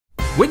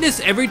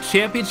Witness every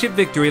championship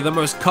victory of the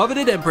most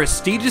coveted and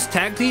prestigious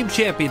tag team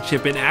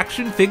championship in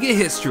action figure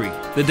history,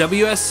 the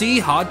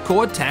WSC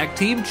Hardcore Tag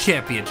Team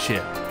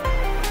Championship.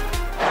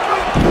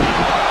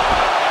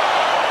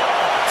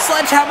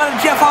 Sledgehammer to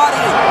Jeff Hardy.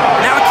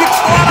 Now a kick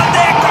slaughter.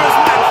 There goes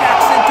Matt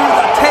Jackson through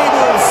the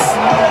tables.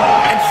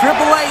 And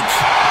Triple H,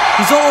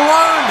 he's all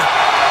alone.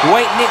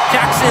 Wait, Nick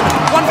Jackson,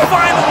 one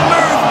final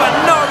move, but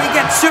no, he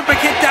gets super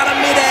kicked out of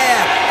midair.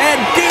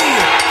 And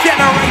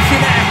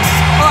D-Generation X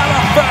are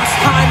the first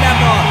time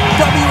ever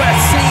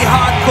WSC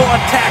Hardcore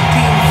Tag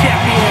Team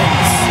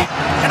Champions.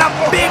 And a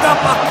big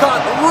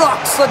uppercut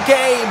rocks the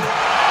game.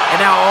 And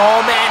now,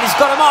 oh man, he's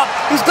got him up.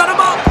 He's got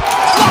him up.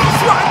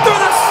 Locks right through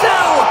the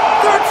cell.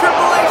 Through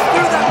Triple H,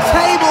 through the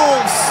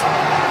tables.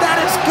 That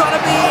has got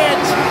to be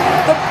it.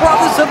 The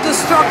Brothers of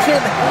Destruction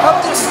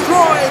have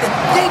destroyed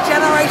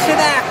D-Generation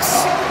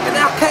X. And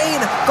now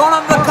Kane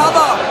gone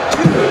undercover.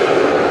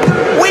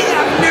 We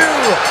have new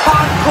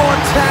Hardcore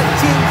Tag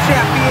Team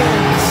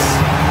Champions.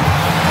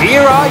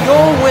 Here are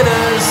your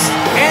winners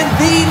and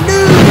the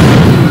new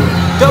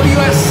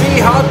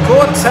WSC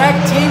Hardcore Tag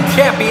Team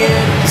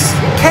Champions,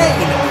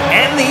 Kane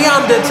and The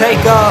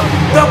Undertaker,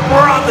 the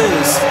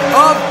Brothers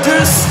of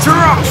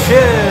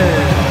Destruction.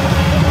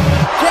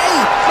 Jay,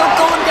 not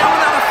going down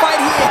without a fight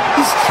here.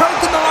 He's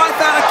choking the life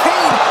out of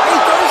Kane. He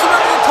throws him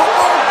over the top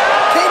rope.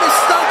 Kane is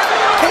stuck.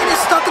 Kane is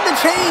stuck in the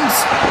chains.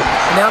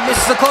 And now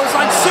misses a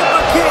clothesline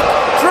super kick.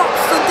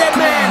 Drops the dead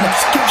man.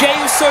 Jey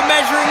Uso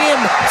measuring him.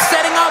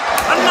 Setting up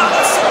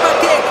another super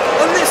kick.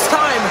 And this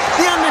time,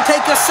 The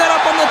Undertaker set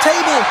up on the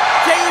table.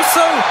 Jey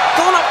Uso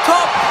going up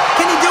top.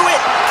 Can he do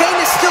it? Kane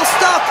is still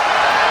stuck.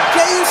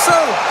 Jey Uso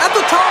at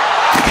the top.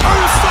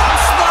 Oh,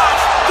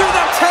 splash through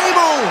the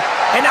table.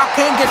 And now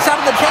Kane gets out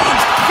of the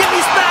chains.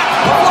 Jimmy's back.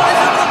 Flies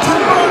over the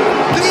top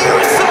rope. The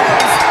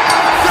Usos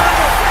are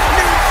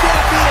new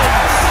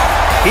champions.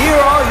 Here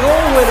are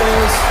your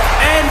winners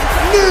and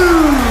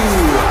new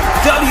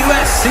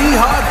WSC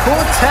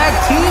Hardcore Tag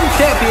Team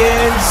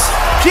Champions,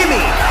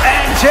 Jimmy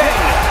and Jay,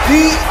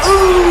 the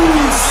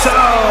Usos.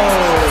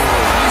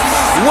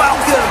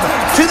 Welcome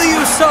to the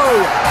Uso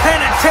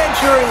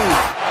Penitentiary.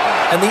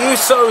 And the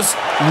Usos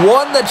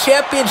won the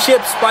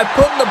championships by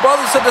putting the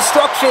Brothers of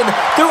Destruction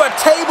through a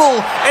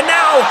table. And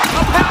now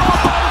a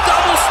powerbomb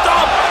double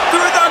stomp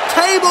through the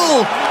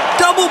table.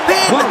 Double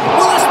pin.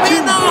 Will this be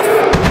enough?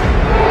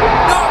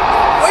 No,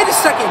 wait a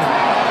second.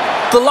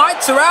 The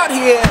lights are out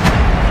here.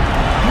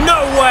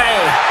 No way.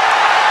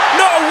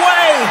 No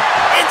way.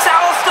 It's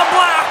Aleister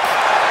Black.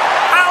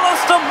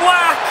 Aleister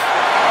Black.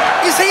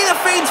 Is he the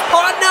Fiend's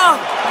partner?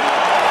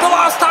 The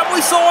last time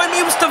we saw him,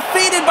 he was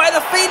defeated by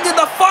the Fiend in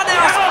the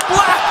Funhouse.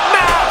 Black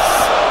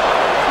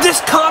Mass! This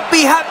can't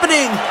be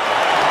happening.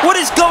 What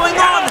is going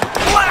on?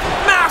 Black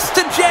Mass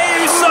to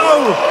Jey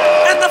Uso.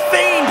 And the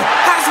Fiend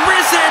has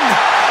risen.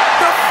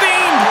 The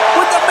Fiend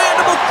with the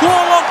mandible claw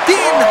locked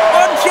in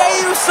on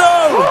Jey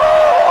Uso.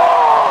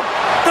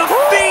 The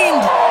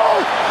Fiend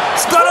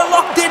has got it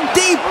locked in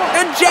deep.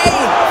 And Jey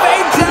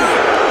fades out.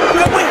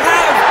 And we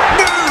have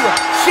new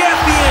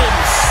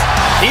champions.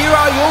 Here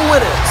are your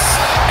winners.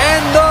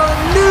 And the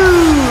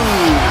new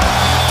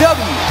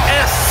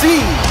WSC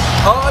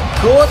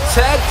Hardcore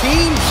Tag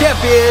Team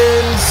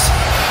Champions,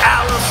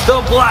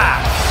 Aleister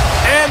Black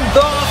and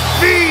the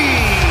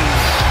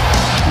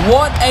Fiend.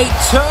 What a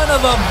turn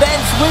of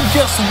events we've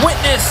just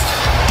witnessed.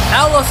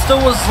 Aleister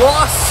was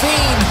last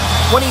seen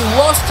when he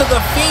lost to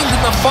the Fiend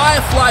in the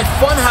Firefly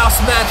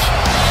Funhouse match.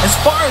 As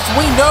far as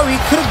we know, he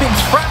could have been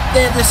trapped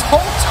there this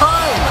whole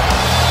time.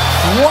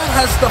 What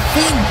has the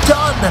Fiend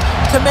done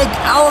to make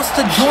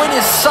Aleister join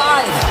his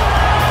side?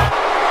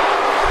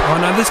 Oh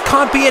no, this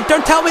can't be it.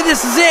 Don't tell me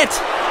this is it.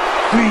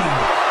 Fiend.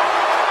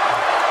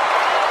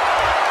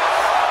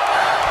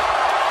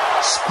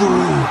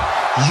 Screw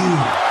you.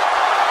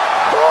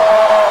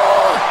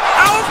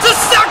 Aleister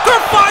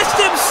sacrificed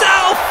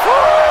himself.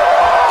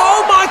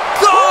 Oh my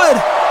God.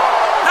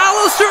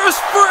 Aleister is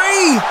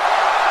free.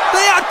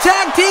 They are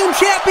tag team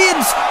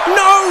champions.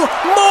 No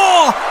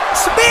more.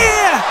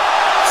 Spear.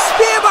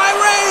 Spear by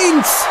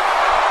Reigns!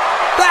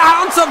 The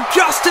Hounds of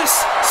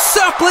Justice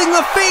circling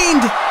the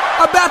Fiend,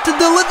 about to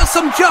deliver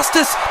some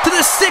justice to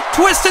the sick,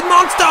 twisted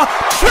monster.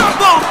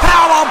 Triple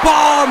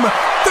powerbomb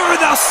through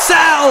the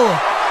cell.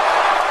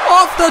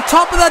 Off the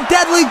top of the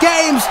deadly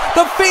games,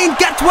 the Fiend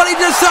gets what he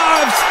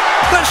deserves.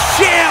 The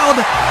Shield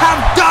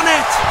have done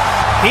it.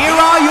 Here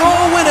are your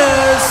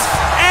winners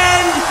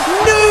and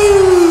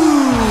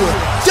new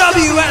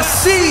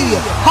WSC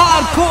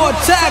Hardcore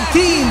Tag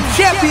Team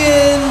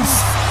Champions,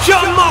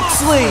 Jon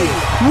Moxley,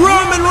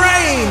 Roman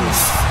Reigns,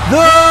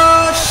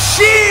 The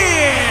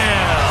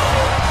Shield.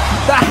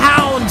 The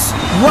Hounds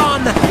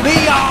run the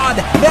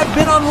yard. They've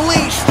been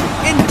unleashed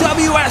in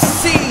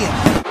WSC.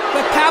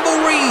 The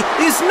cavalry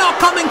is not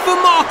coming for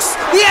Mox.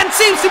 The end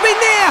seems to be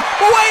near.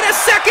 Wait a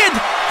second.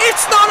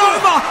 It's not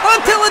over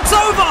until it's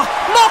over.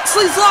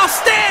 Moxley's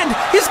last stand.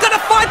 He's going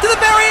to fight to the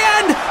very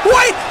end.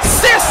 Wait,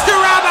 Sister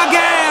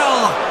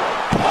Abigail.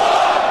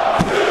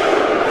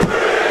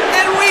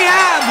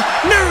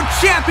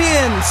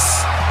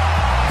 Champions.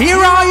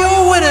 Here are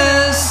your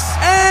winners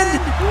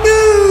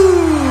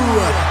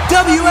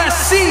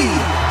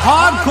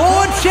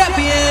Hardcore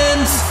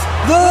Champions,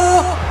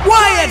 the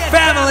Wyatt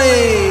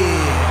family.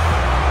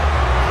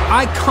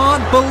 I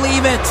can't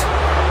believe it.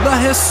 The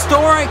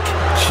historic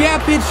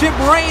championship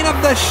reign of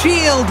the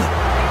Shield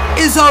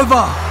is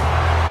over.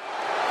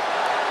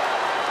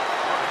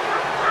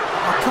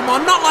 Oh, come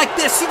on, not like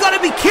this. You gotta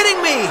be kidding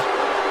me.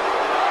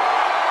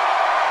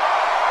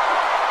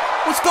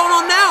 What's going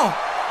on now?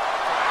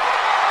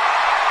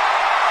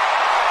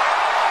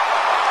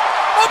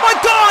 Oh my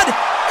God!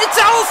 It's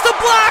Aleister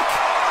Black!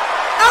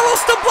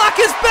 Aleister Black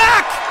is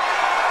back!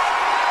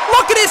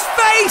 Look at his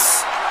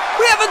face!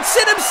 We haven't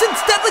seen him since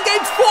Deadly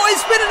Games 4.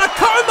 He's been in a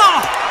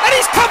coma! And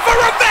he's come for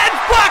revenge!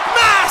 Black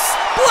Mass!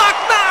 Black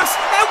Mass!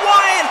 And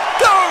Wyatt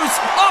goes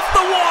off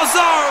the war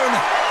zone!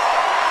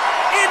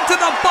 Into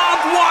the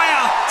barbed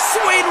wire!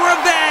 Sweet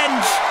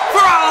revenge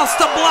for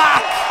Aleister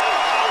Black!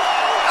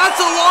 That's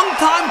a long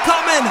time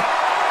coming!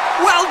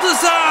 Well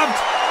deserved!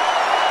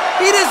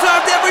 He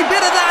deserved every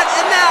bit of that,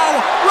 and now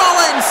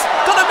Rollins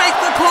gonna make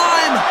the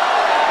climb!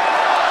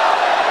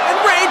 And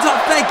Reigns, oh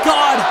thank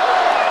God!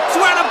 So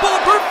we're at a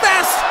bulletproof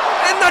vest,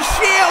 and the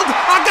Shield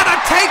are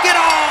gonna take it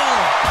all!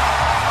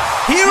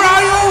 Here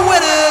are your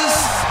winners,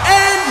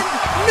 and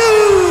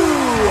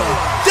new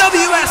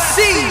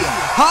WSC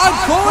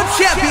Hardcore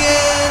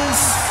Champions,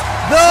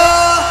 the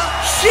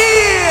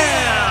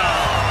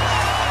Shield!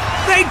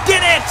 They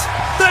did it!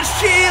 The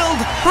Shield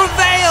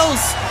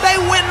prevails! They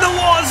win the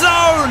war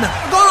zone!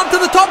 Going up to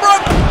the top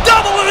rope,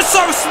 double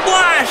Uso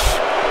splash!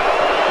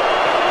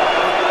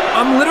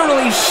 I'm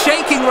literally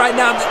shaking right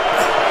now.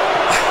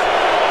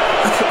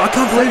 I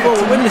can't believe what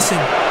we're witnessing.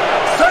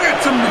 Say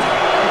it to me!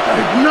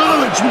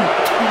 Acknowledge me!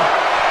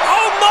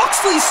 Oh,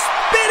 Moxley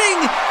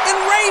spitting in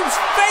Reigns'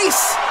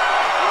 face!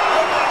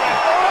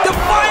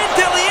 Defiant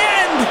till the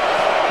end!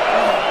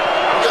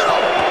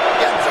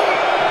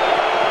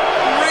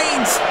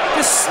 Reigns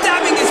just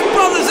stabbing his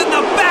brothers in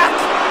the back!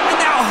 And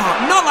now,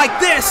 not like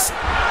this!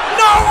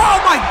 No!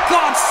 Oh my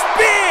God!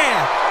 Spear!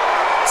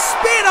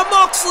 Spear to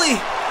Moxley!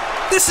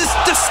 This is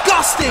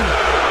disgusting!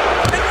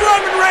 And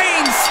Roman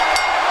Reigns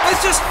has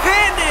just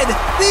handed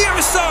the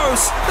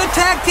Usos the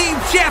Tag Team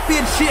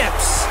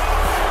Championships!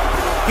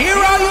 Here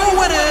are your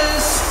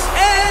winners,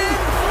 and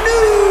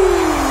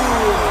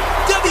new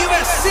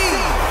WSC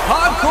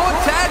Hardcore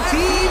Tag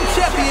Team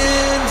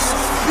Champions,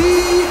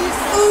 the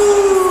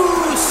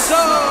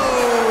Usos!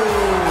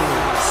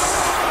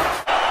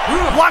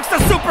 Blocks the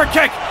super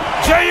kick!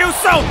 Jey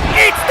Uso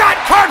eats that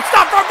curb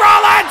stop from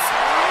Rollins!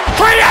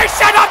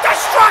 Creation of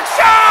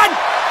destruction!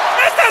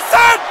 Is this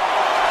it?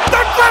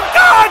 The Grip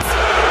Gods!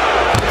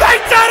 They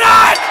did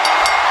it!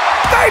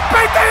 They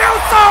beat the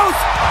Usos!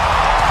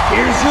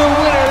 Here's your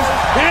winners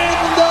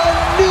and the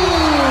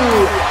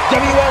new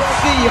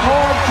WSC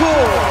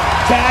Hardcore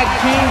Tag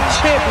Team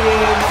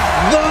Champion,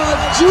 the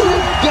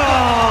Grip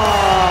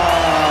Gods!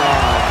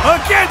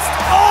 Against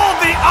all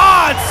the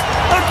odds!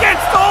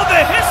 Against all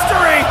the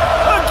history!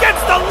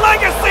 Against the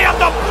legacy of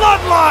the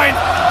bloodline!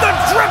 The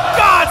Grip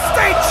Gods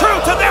stay true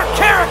to their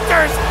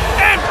characters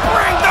and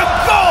bring the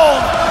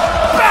gold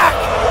back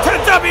to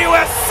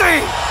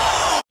WSC!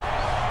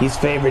 He's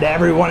favored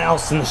everyone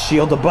else in the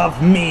Shield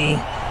above me,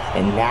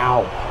 and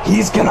now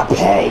he's gonna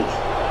pay.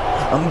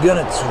 I'm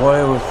gonna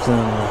toy with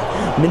him,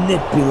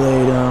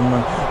 manipulate him,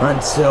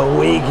 until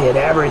we get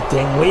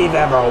everything we've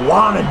ever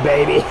wanted,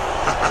 baby.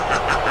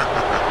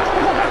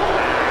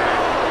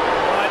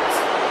 What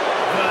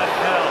the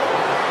hell?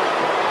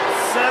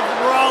 Seth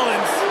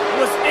Rollins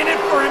was in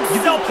it for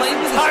himself the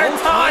entire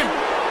time?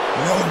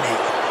 No,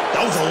 Nate.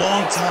 That was a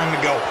long time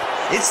ago.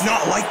 It's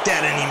not like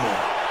that anymore.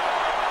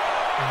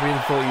 I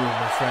really thought you were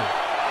my friend.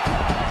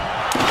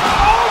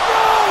 Oh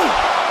no!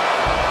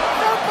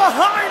 From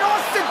behind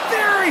Austin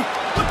Theory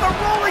with the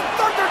Rolling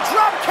Thunder